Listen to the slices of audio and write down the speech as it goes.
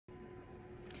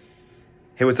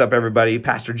Hey, what's up, everybody?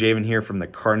 Pastor Javin here from the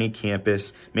Kearney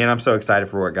campus. Man, I'm so excited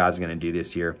for what God's going to do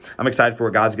this year. I'm excited for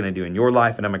what God's going to do in your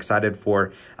life, and I'm excited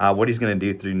for what he's going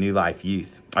to do through New Life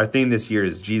Youth. Our theme this year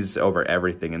is Jesus over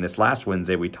everything. And this last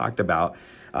Wednesday, we talked about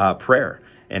prayer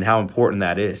and how important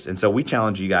that is. And so we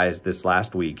challenge you guys this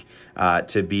last week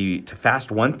to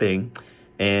fast one thing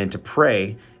and to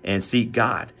pray and seek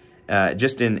God.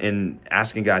 Just in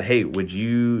asking God, hey, would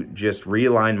you just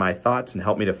realign my thoughts and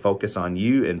help me to focus on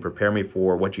you and prepare me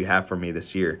for what you have for me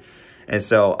this year? And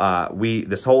so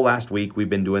this whole last week, we've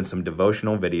been doing some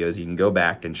devotional videos. You can go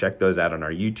back and check those out on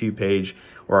our YouTube page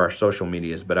or our social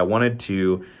medias. But I wanted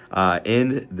to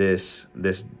end this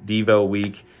Devo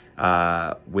week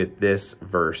with this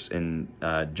verse in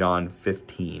John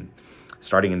 15,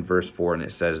 starting in verse 4, and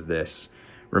it says this: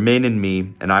 "Remain in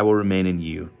me, and I will remain in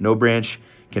you. No branch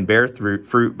can bear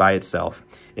fruit by itself.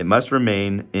 It must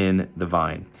remain in the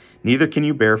vine. Neither can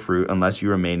you bear fruit unless you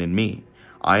remain in me.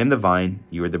 I am the vine,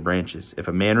 you are the branches. If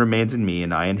a man remains in me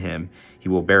and I in him, he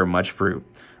will bear much fruit.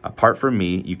 Apart from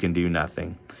me, you can do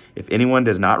nothing. If anyone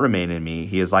does not remain in me,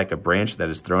 he is like a branch that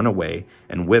is thrown away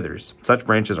and withers. Such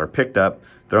branches are picked up,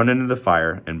 thrown into the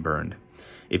fire, and burned.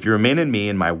 If you remain in me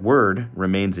and my word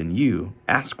remains in you,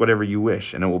 ask whatever you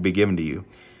wish, and it will be given to you.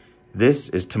 This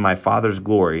is to my Father's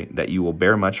glory, that you will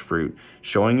bear much fruit,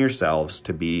 showing yourselves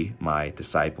to be my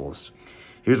disciples."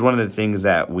 Here's one of the things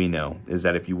that we know, is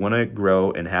that if you want to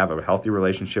grow and have a healthy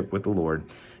relationship with the Lord,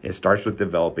 it starts with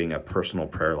developing a personal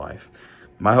prayer life.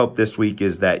 My hope this week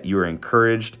is that you are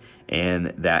encouraged,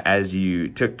 and that as you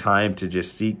took time to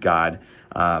just seek God,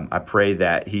 I pray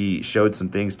that he showed some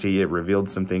things to you, revealed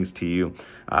some things to you.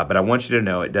 But I want you to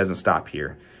know it doesn't stop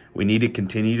here. We need to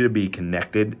continue to be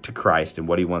connected to Christ and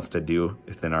what he wants to do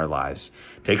within our lives.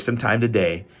 Take some time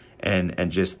today and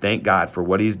just thank God for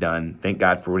what he's done. Thank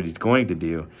God for what he's going to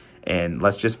do. And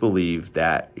let's just believe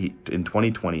that in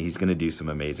 2020, he's going to do some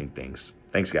amazing things.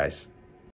 Thanks, guys.